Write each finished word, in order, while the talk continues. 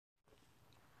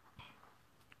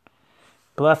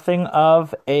Blessing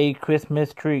of a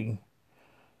Christmas tree.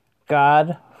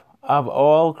 God of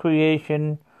all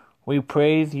creation, we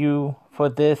praise you for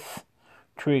this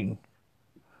tree,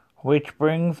 which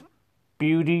brings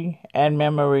beauty and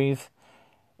memories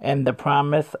and the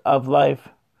promise of life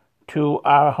to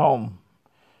our home.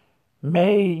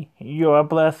 May your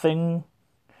blessing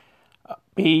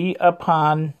be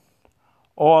upon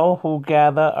all who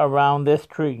gather around this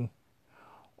tree,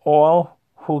 all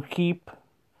who keep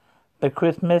the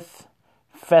Christmas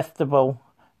festival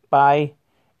by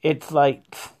its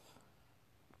lights.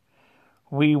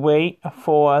 We wait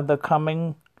for the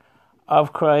coming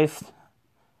of Christ,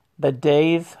 the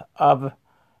days of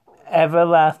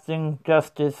everlasting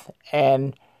justice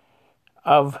and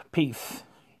of peace.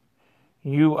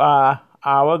 You are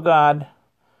our God,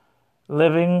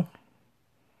 living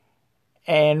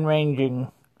and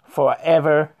reigning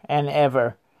forever and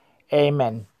ever.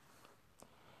 Amen.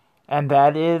 And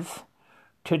that is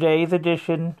today's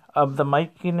edition of the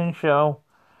Mike Keenan Show.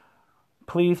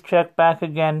 Please check back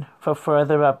again for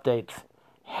further updates.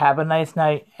 Have a nice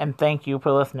night, and thank you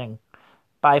for listening.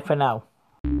 Bye for now.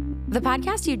 The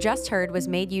podcast you just heard was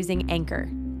made using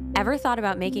Anchor. Ever thought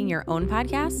about making your own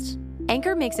podcast?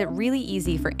 Anchor makes it really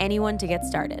easy for anyone to get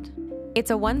started.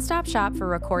 It's a one-stop shop for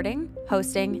recording,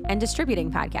 hosting, and distributing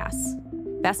podcasts.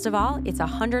 Best of all, it's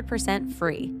 100%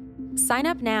 free. Sign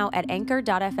up now at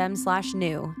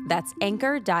anchor.fm/new. That's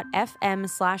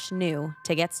anchor.fm/new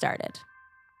to get started.